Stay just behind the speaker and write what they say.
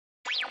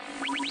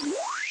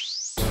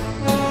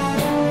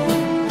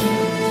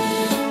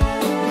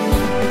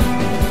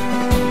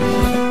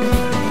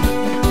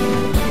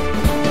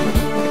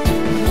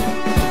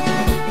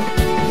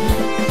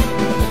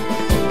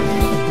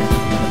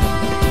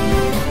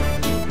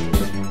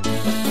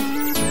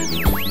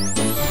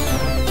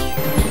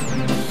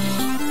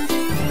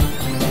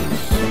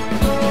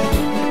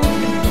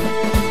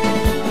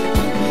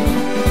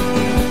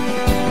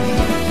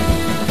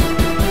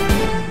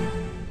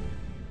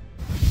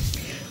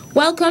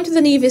Welcome to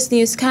the Nevis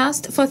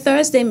Newscast for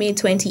Thursday, May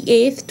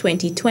 28,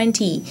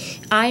 2020.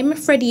 I'm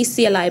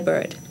Fredicia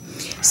Liebert.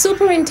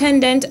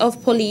 Superintendent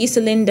of Police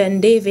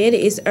Lyndon David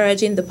is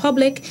urging the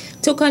public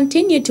to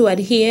continue to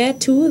adhere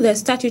to the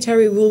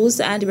statutory rules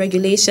and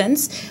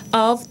regulations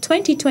of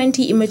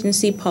 2020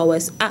 Emergency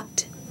Powers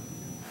Act.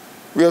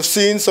 We have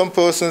seen some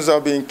persons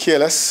are being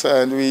careless,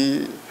 and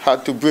we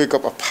had to break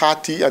up a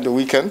party at the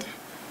weekend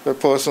where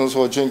persons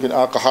were drinking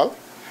alcohol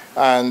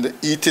and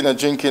eating and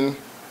drinking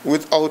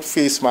without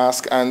face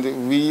mask,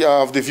 and we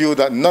are of the view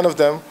that none of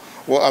them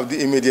were of the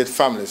immediate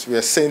families. We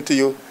are saying to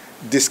you,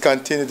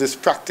 discontinue this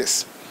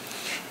practice.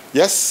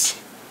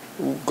 Yes,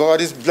 God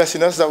is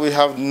blessing us that we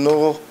have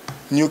no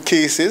new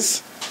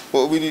cases,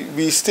 but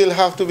we still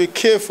have to be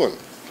careful,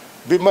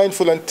 be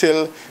mindful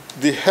until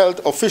the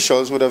health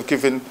officials would have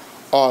given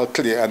all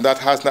clear, and that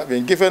has not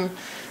been given.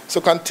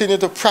 So continue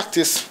to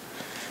practice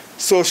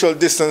social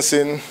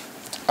distancing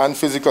and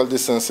physical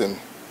distancing.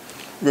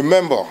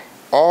 Remember,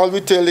 all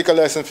retail liquor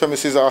license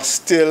premises are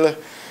still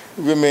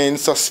remain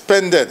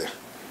suspended.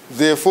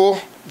 Therefore,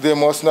 there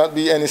must not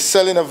be any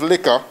selling of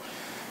liquor,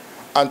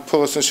 and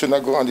persons should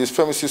not go on these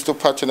premises to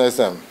patronize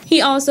them. He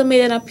also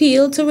made an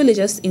appeal to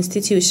religious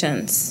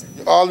institutions.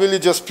 All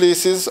religious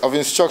places of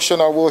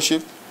instruction or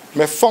worship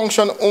may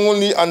function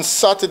only on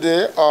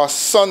Saturday or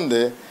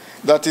Sunday,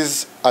 that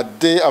is a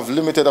day of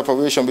limited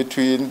operation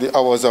between the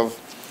hours of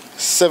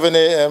 7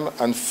 a.m.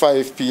 and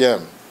 5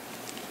 p.m.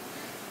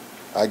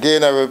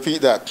 Again, I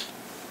repeat that.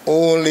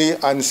 Only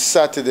on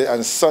Saturday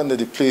and Sunday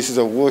the places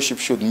of worship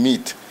should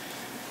meet.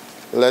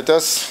 Let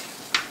us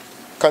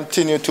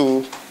continue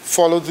to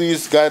follow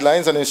these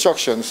guidelines and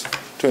instructions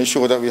to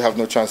ensure that we have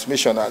no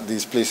transmission at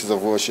these places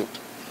of worship.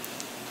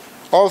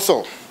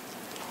 Also,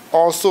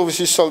 all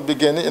services shall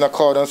begin in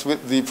accordance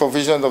with the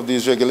provisions of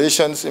these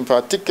regulations, in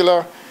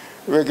particular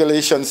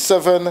Regulation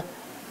 7,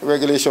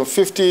 Regulation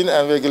 15,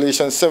 and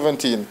Regulation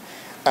 17,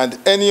 and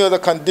any other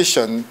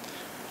condition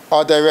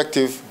or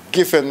directive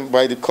given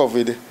by the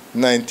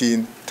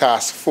COVID-19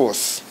 Task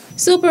Force.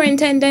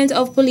 Superintendent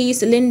of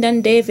Police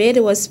Lyndon David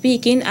was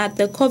speaking at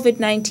the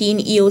COVID-19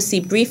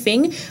 EOC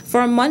briefing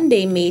for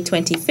Monday, May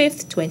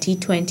 25,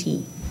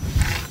 2020.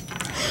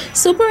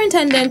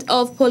 Superintendent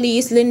of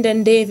Police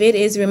Lyndon David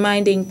is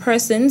reminding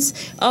persons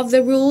of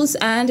the rules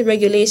and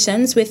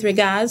regulations with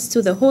regards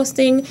to the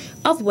hosting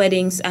of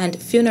weddings and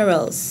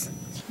funerals.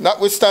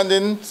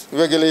 Notwithstanding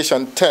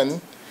Regulation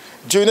 10,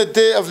 during a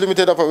day of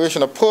limited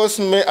operation, a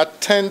person may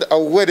attend a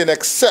wedding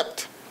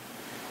except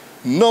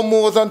no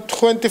more than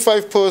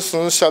 25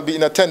 persons shall be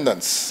in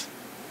attendance.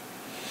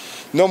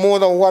 No more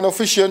than one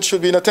officiant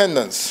should be in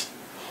attendance.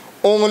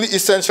 Only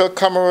essential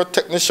camera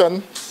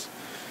technicians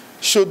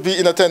should be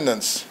in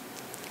attendance.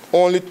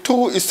 Only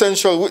 2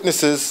 essential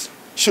witnesses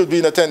should be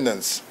in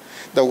attendance.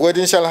 The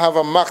wedding shall have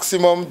a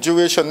maximum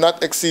duration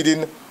not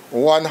exceeding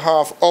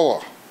 1/2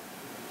 hour.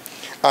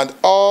 And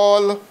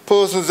all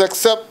persons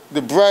except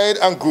the bride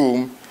and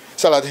groom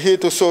shall adhere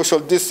to social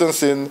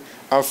distancing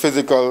and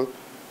physical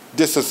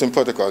distancing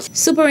protocols.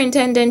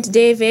 Superintendent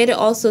David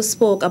also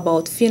spoke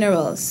about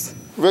funerals.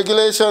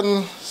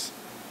 Regulation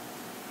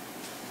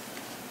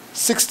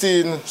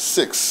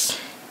 16.6.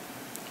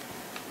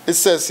 It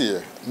says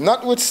here,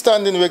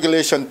 notwithstanding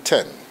Regulation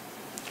 10,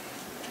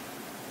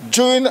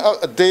 during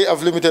a day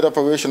of limited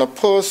operation, a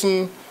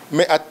person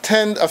may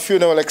attend a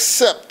funeral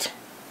except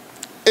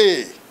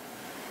A,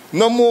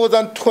 no more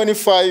than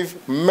 25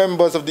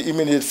 members of the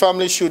immediate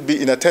family should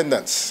be in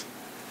attendance.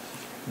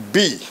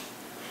 B,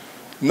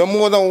 no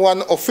more than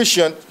one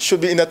officiant should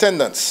be in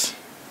attendance.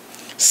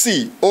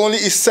 C, only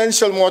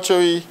essential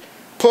mortuary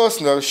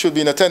personnel should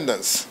be in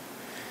attendance.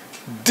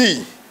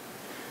 D,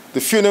 the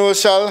funeral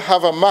shall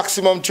have a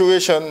maximum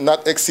duration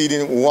not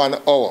exceeding 1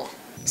 hour.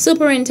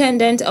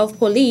 Superintendent of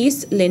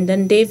Police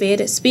Lyndon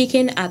David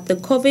speaking at the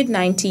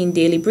COVID-19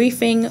 daily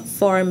briefing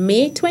for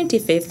May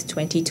 25,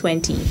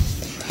 2020.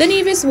 The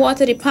Nevis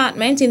Water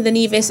Department in the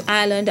Nevis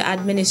Island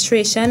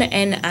Administration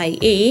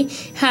NIA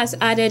has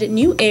added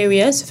new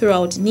areas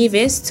throughout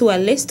Nevis to a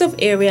list of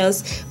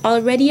areas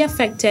already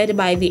affected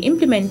by the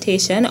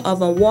implementation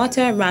of a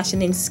water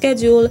rationing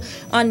schedule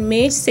on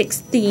May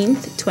 16,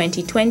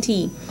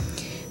 2020.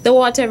 The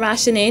water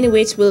rationing,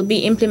 which will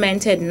be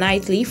implemented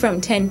nightly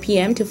from 10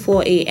 p.m. to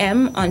 4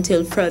 a.m.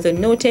 until further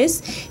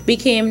notice,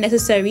 became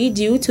necessary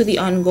due to the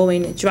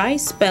ongoing dry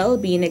spell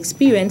being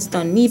experienced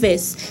on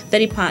Nevis, the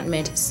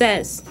department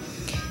says.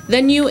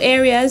 The new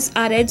areas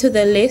added to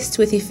the list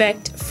with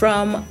effect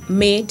from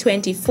May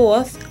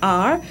 24th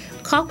are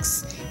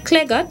Cox,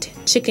 Clegot,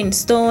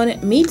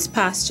 Chickenstone, Meats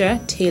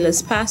Pasture,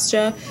 Taylor's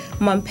Pasture,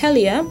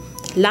 Montpelier,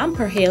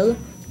 Lamper Hill,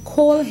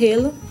 Coal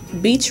Hill,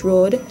 Beach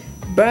Road,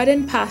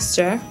 Burden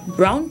Pasture,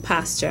 Brown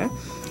Pasture,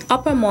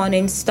 Upper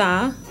Morning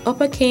Star,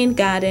 Upper Cane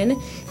Garden,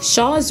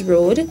 Shaw's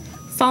Road,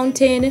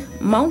 Fountain,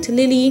 Mount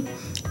Lily,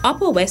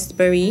 Upper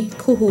Westbury,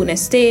 Cohoon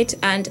Estate,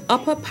 and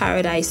Upper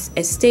Paradise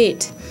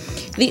Estate.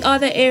 The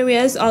other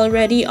areas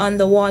already on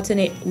the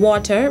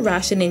water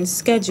rationing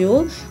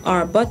schedule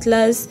are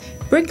Butlers,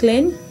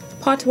 Bricklin,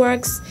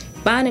 Potworks,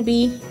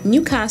 Barnaby,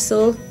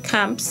 Newcastle,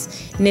 Camps,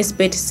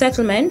 Nisbet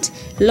Settlement,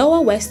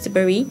 Lower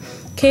Westbury,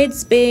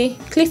 Cades Bay,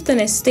 Clifton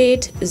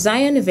Estate,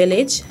 Zion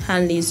Village,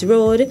 Hanleys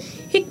Road,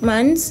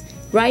 Hickmans,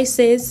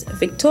 Rices,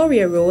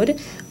 Victoria Road,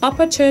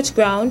 Upper Church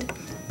Ground,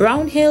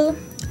 Brown Hill,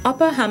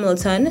 Upper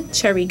Hamilton,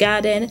 Cherry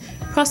Garden,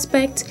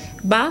 Prospect,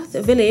 Bath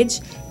Village,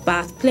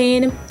 Bath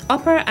Plain,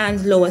 Upper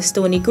and Lower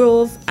Stony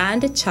Grove,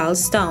 and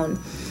Charlestown.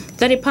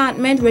 The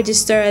department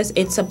registers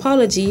its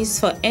apologies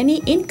for any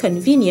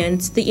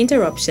inconvenience the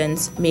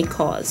interruptions may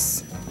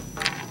cause.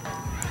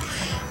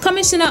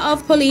 Commissioner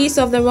of Police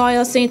of the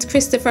Royal St.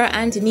 Christopher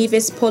and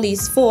Nevis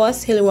Police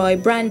Force,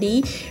 Hilroy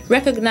Brandy,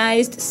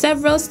 recognized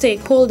several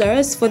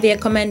stakeholders for their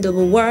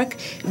commendable work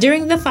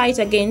during the fight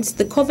against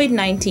the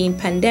COVID-19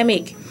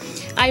 pandemic.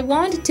 I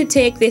want to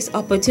take this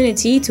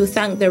opportunity to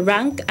thank the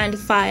rank and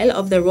file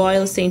of the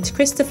Royal St.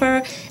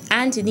 Christopher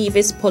and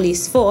Nevis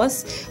Police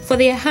Force for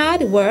their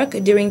hard work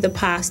during the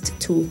past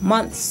 2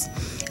 months.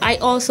 I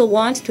also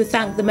want to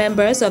thank the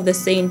members of the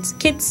St.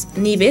 Kitts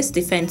Nevis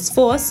Defence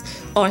Force,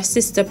 our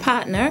sister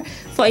partner,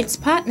 for its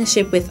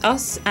partnership with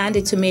us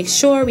and to make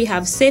sure we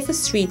have safer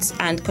streets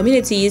and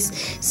communities,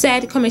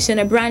 said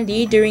Commissioner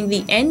Brandy during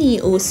the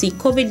NEOC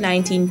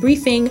COVID-19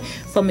 briefing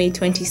for May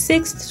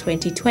 26,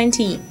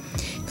 2020.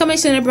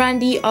 Commissioner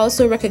Brandy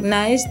also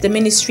recognized the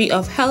Ministry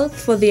of Health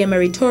for their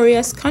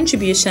meritorious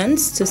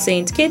contributions to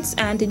St. Kitts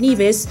and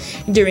Nevis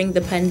during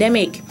the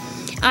pandemic.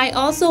 I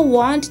also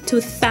want to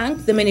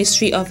thank the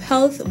Ministry of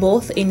Health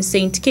both in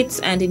St. Kitts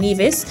and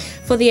Nevis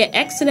for their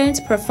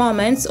excellent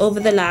performance over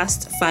the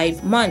last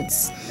 5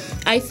 months.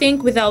 I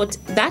think without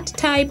that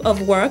type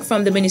of work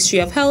from the Ministry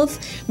of Health,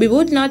 we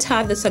would not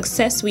have the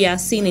success we are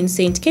seeing in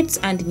St. Kitts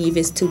and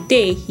Nevis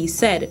today, he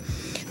said.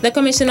 The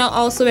Commissioner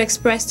also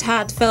expressed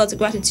heartfelt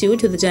gratitude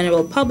to the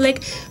general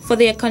public for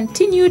their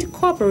continued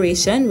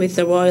cooperation with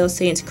the Royal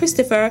St.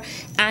 Christopher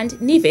and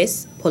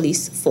Nevis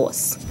Police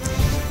Force.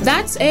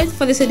 That's it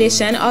for this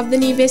edition of the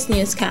Nevis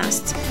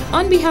Newscast.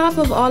 On behalf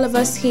of all of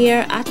us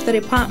here at the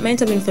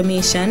Department of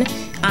Information,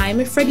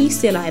 I'm Freddie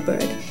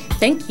Steelibird.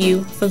 Thank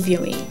you for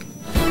viewing.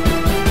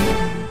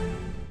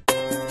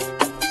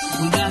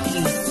 We got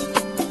this.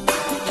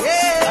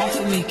 Yeah. I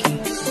can make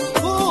it.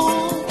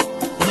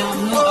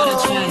 No other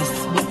choice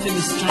but to be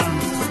strong.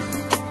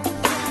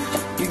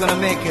 You're gonna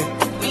make it.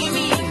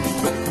 Baby,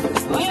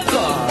 oh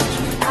God.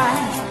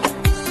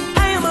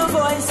 I am a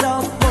voice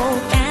of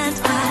hope, and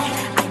I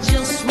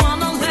just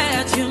wanna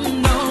let you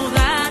know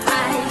that I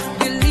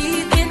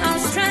believe in our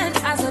strength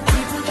as a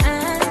people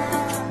and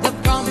the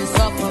promise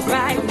of a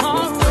bright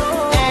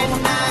tomorrow. And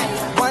I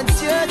want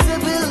you to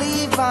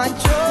believe and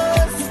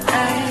trust. I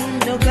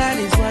know God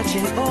is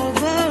watching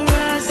over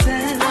us,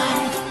 and I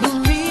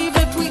believe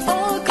if we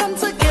all come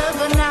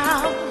together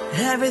now,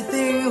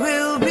 everything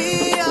will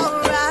be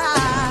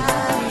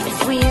alright.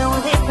 If we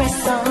only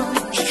press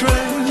on,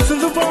 Strength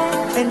is the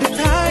bond and the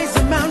time.